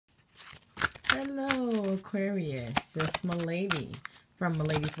Hello, Aquarius. It's Maladys from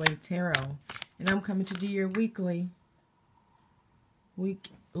Maladys Way Tarot, and I'm coming to do your weekly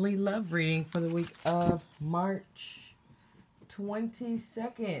love reading for the week of March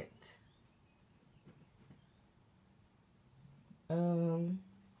 22nd.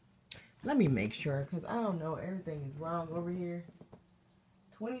 Let me make sure, because I don't know, everything is wrong over here.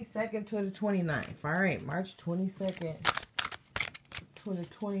 22nd to the 29th. All right, March 22nd to the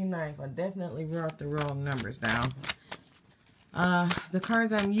 29th. I definitely wrote the wrong numbers down. The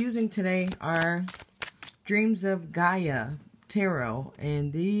cards I'm using today are Dreams of Gaia Tarot,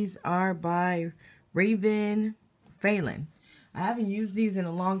 and these are by Raven Phelan. I haven't used these in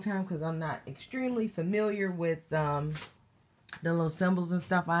a long time because I'm not extremely familiar with the little symbols and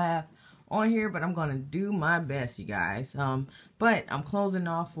stuff I have on here, but I'm gonna do my best, you guys. But I'm closing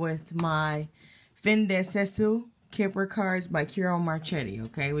off with my Fin de Sesu Kipper cards by Kiro Marchetti.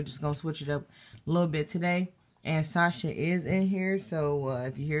 Okay, we're just gonna switch it up a little bit today. And Sasha is in here, so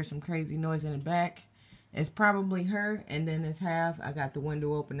if you hear some crazy noise in the back, it's probably her. And then this half, I got the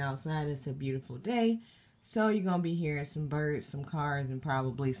window open outside. It's a beautiful day, so you're gonna be hearing some birds, some cars, and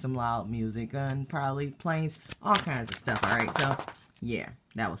probably some loud music, and probably planes, all kinds of stuff. All right, so yeah,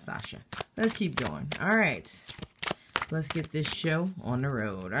 that was Sasha. Let's keep going. All right, let's get this show on the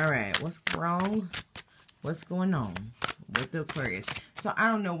road. All right, what's wrong? What's going on with the Aquarius? So I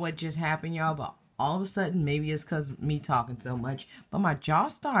don't know what just happened, y'all, but all of a sudden, maybe it's because of me talking so much, but my jaw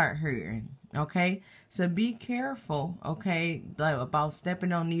started hurting. Okay, so be careful. Okay, about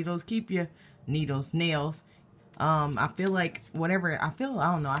stepping on needles. Keep your nails. I feel like whatever I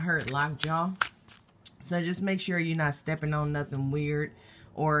don't know, I heard lockjaw. So just make sure you're not stepping on nothing weird,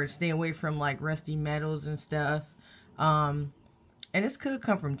 or stay away from like rusty metals and stuff. And this could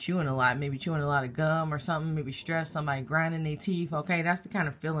come from chewing a lot, maybe chewing a lot of gum or something, maybe stress, somebody grinding their teeth. Okay, that's the kind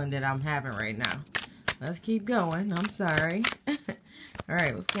of feeling that I'm having right now. Let's keep going. I'm sorry. All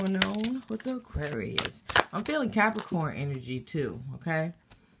right, what's going on with the Aquarius? I'm feeling Capricorn energy too, okay?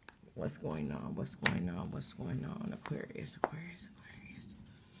 What's going on? What's going on? What's going on? Aquarius, Aquarius, Aquarius.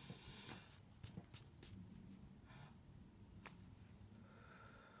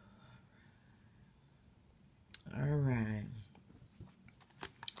 All right.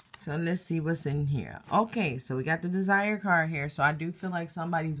 So let's see what's in here. Okay, so we got the desire card here. So I do feel like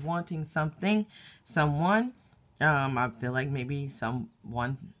somebody's wanting something, someone. I feel like maybe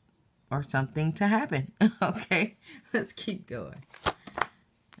someone or something to happen. Okay, let's keep going.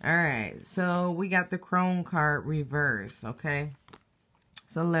 All right, so we got the Crone card reverse. Okay,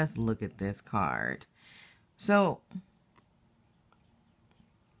 so let's look at this card. So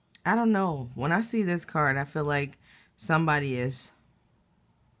I don't know. When I see this card, I feel like somebody is...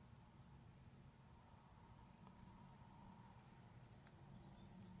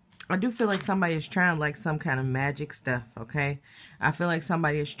 I do feel like somebody is trying like some kind of magic stuff, okay? I feel like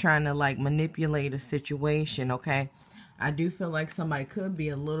somebody is trying to like manipulate a situation, okay? I do feel like somebody could be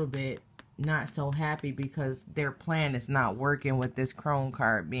a little bit not so happy because their plan is not working with this Crone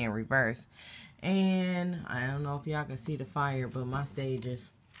card being reversed. And I don't know if y'all can see the fire, but my stage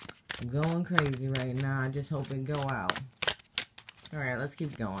is going crazy right now. I just hope it go out. All right, let's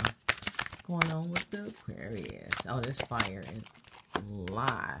keep going. What's going on with the Aquarius? Oh, this fire is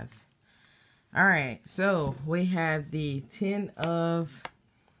live. All right, so we have the 10 of,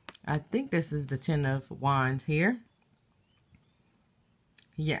 I think this is the 10 of Wands here.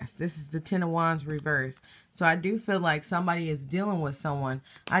 Yes, this is the 10 of Wands reverse. So I do feel like somebody is dealing with someone.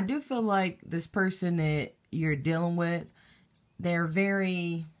 I do feel like this person that you're dealing with, they're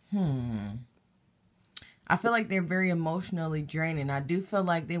very, I feel like they're very emotionally draining. I do feel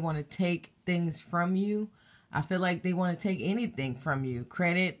like they want to take things from you. I feel like they want to take anything from you.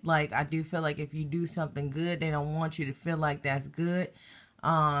 Credit, like I do feel like if you do something good, they don't want you to feel like that's good.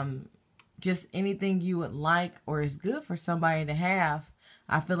 Just anything you would like or is good for somebody to have.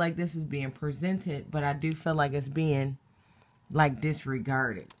 I feel like this is being presented, but I do feel like it's being like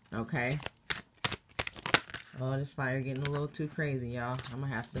disregarded. Okay. Oh, this fire getting a little too crazy, y'all. I'm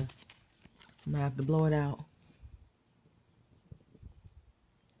gonna have to blow it out.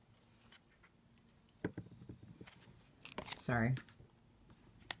 Sorry.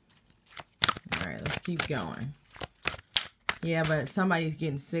 All right, let's keep going. Yeah, but somebody's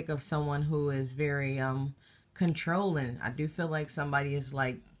getting sick of someone who is very controlling. I do feel like somebody is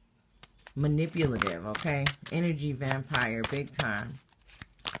like manipulative, okay? Energy vampire, big time.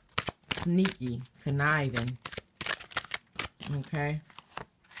 Sneaky, conniving. Okay.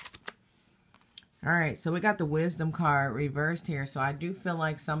 All right, so we got the wisdom card reversed here. So I do feel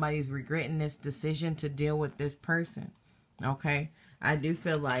like somebody's regretting this decision to deal with this person. Okay. I do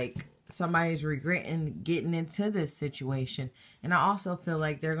feel like somebody's regretting getting into this situation. And I also feel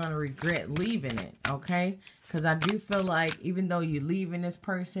like they're going to regret leaving it, okay? Because I do feel like even though you're leaving this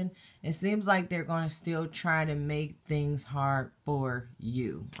person, it seems like they're going to still try to make things hard for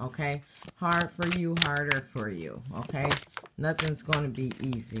you, okay? Hard for you, harder for you, okay? Nothing's going to be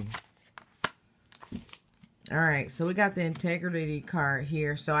easy. All right, so we got the integrity card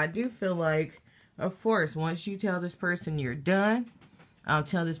here. So I do feel like, of course, once you tell this person you're done,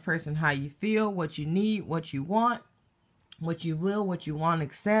 tell this person how you feel, what you need, what you want, what you will, what you want to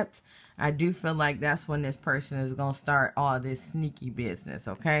accept. I do feel like that's when this person is going to start all this sneaky business,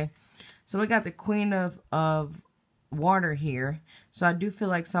 okay? So we got the Queen of Water here. So I do feel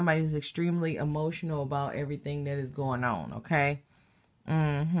like somebody is extremely emotional about everything that is going on, okay?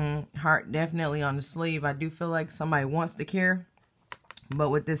 Heart definitely on the sleeve. I do feel like somebody wants to care, but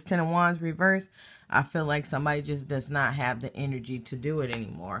with this 10 of Wands reverse, I feel like somebody just does not have the energy to do it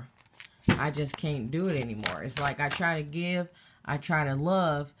anymore. I just can't do it anymore. It's like I try to give, I try to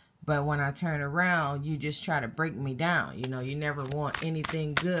love, but when I turn around, you just try to break me down. You know, you never want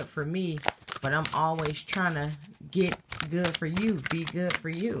anything good for me, but I'm always trying to get good for you, be good for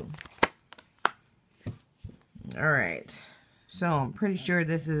you. All right. So I'm pretty sure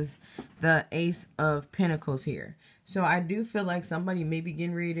this is the Ace of Pentacles here. So I do feel like somebody may be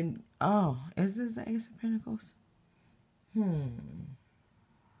getting ready to... Oh, is this the Ace of Pentacles?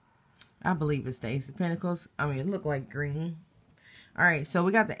 I believe it's the Ace of Pentacles. I mean, it looked like green. All right, so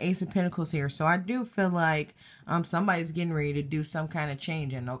we got the Ace of Pentacles here. So I do feel like somebody's getting ready to do some kind of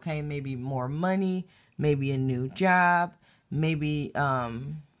changing, okay? Maybe more money, maybe a new job, maybe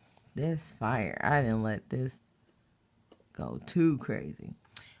this fire. I didn't let this go too crazy.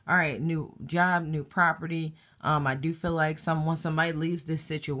 All right, new job, new property. I do feel like once somebody leaves this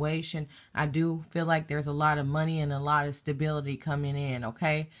situation, I do feel like there's a lot of money and a lot of stability coming in,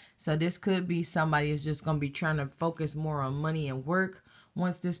 okay? So this could be somebody is just going to be trying to focus more on money and work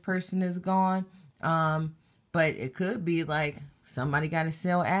once this person is gone. But it could be like somebody got to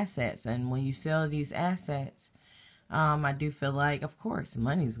sell assets. And when you sell these assets, I do feel like, of course,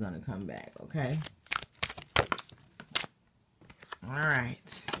 money's going to come back, okay? All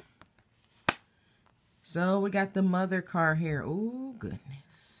right. So we got the Mother card here. Oh,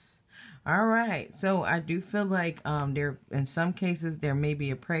 goodness. All right. So I do feel like there, in some cases, there may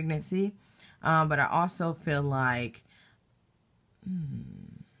be a pregnancy. But I also feel like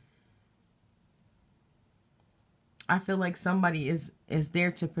somebody is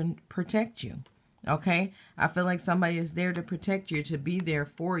there to protect you. Okay? I feel like somebody is there to protect you, to be there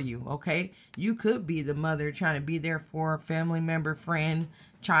for you. Okay? You could be the mother trying to be there for a family member, friend,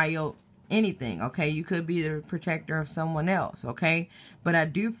 child, anything. Okay? You could be the protector of someone else. Okay? But I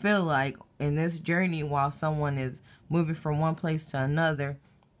do feel like in this journey, while someone is moving from one place to another,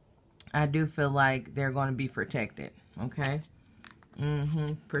 I do feel like they're going to be protected. Okay?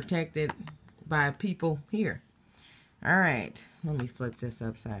 Protected by people here. All right, let me flip this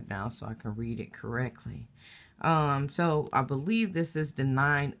upside down so I can read it correctly. So I believe this is the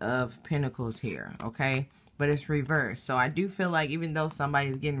 9 of Pentacles here, okay? But it's reversed. So I do feel like even though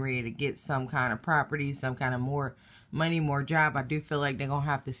somebody's getting ready to get some kind of property, some kind of more money, more job, I do feel like they're going to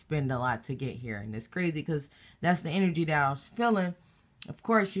have to spend a lot to get here. And it's crazy because that's the energy that I was feeling. Of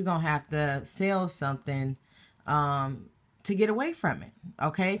course, you're going to have to sell something to get away from it,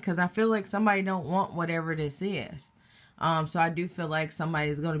 okay? Because I feel like somebody don't want whatever this is. So I do feel like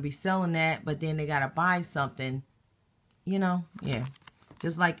somebody's going to be selling that, but then they got to buy something, you know, yeah.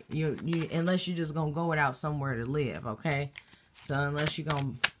 Just like you unless you're just going to go without somewhere to live, okay? So unless you're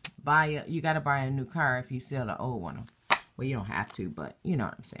going to buy, you got to buy a new car if you sell the old one. Well, you don't have to, but you know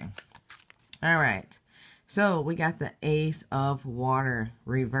what I'm saying. All right. So we got the Ace of Water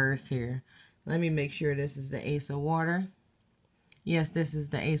reversed here. Let me make sure this is the Ace of Water. Yes, this is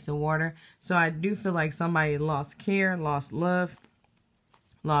the Ace of Water. So I do feel like somebody lost care, lost love,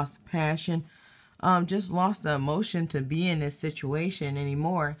 lost passion, just lost the emotion to be in this situation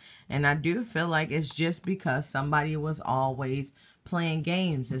anymore. And I do feel like it's just because somebody was always playing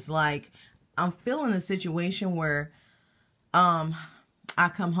games. It's like I'm feeling a situation where I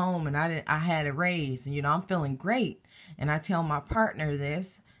come home and I had a raise, and you know, I'm feeling great. And I tell my partner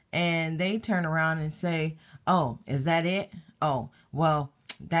this, and they turn around and say, "Oh, is that it? Oh, well,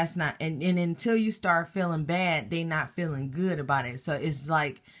 that's not," and until you start feeling bad, they not feeling good about it. So it's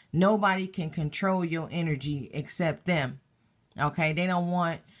like nobody can control your energy except them. Okay? They don't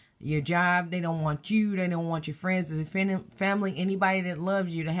want your job. They don't want you. They don't want your friends or family, anybody that loves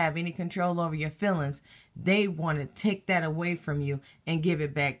you to have any control over your feelings. They want to take that away from you and give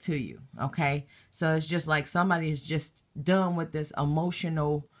it back to you. Okay? So it's just like somebody is just done with this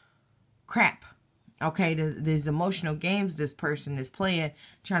emotional crap. Okay, these emotional games this person is playing,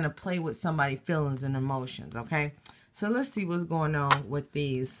 trying to play with somebody's feelings and emotions, okay? So let's see what's going on with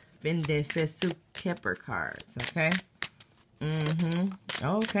these Fin de Sesu Kipper cards, okay?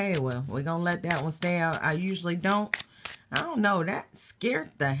 Okay, well, we're going to let that one stay out. I usually don't. I don't know. That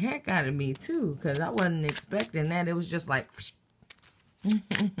scared the heck out of me, too, because I wasn't expecting that. It was just like... All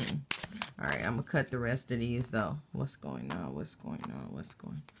right, I'm going to cut the rest of these, though. What's going on? What's going on? What's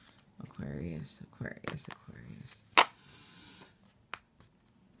going on? Aquarius, Aquarius, Aquarius.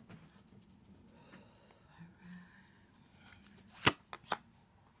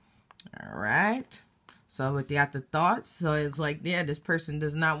 All right. So we got the thoughts. So it's like, yeah, this person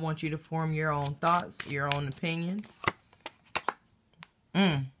does not want you to form your own thoughts, your own opinions.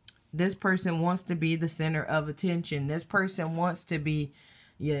 This person wants to be the center of attention. This person wants to be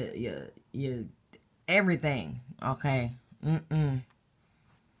your everything. Okay.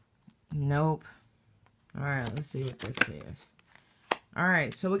 Nope. All right, let's see what this says. All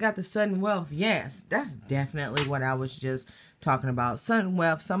right, so we got the sudden wealth. Yes, that's definitely what I was just talking about. Sudden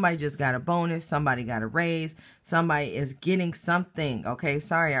wealth. Somebody just got a bonus. Somebody got a raise. Somebody is getting something. Okay,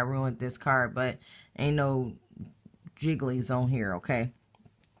 sorry I ruined this card, but ain't no jigglies on here, okay?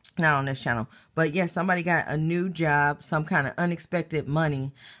 Not on this channel. But yes, somebody got a new job, some kind of unexpected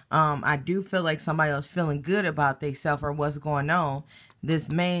money. I do feel like somebody else feeling good about themselves or what's going on.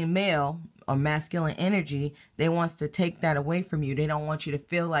 This main male or masculine energy, they wants to take that away from you. They don't want you to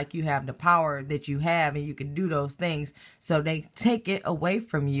feel like you have the power that you have and you can do those things. So they take it away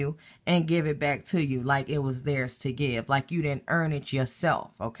from you and give it back to you like it was theirs to give, like you didn't earn it yourself,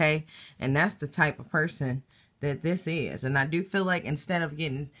 okay? And that's the type of person that this is. And I do feel like instead of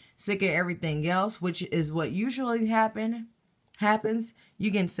getting sick of everything else, which is what usually happens, you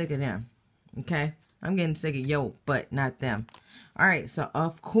getting sick of them, okay? I'm getting sick of yo, but not them. All right, so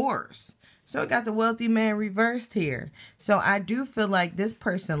of course. So we got the wealthy man reversed here. So I do feel like this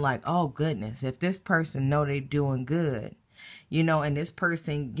person like, oh goodness, if this person know they doing good, you know, and this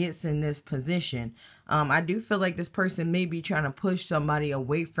person gets in this position, I do feel like this person may be trying to push somebody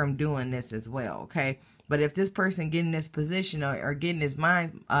away from doing this as well, okay? But if this person getting this position or getting his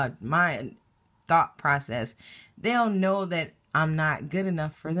mind thought process, they'll know that I'm not good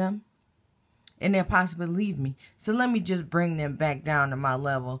enough for them. And they'll possibly leave me. So let me just bring them back down to my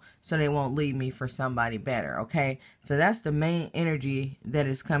level so they won't leave me for somebody better, okay? So that's the main energy that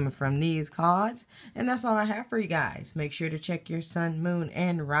is coming from these cards. And that's all I have for you guys. Make sure to check your sun, moon,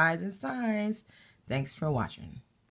 and rising signs. Thanks for watching.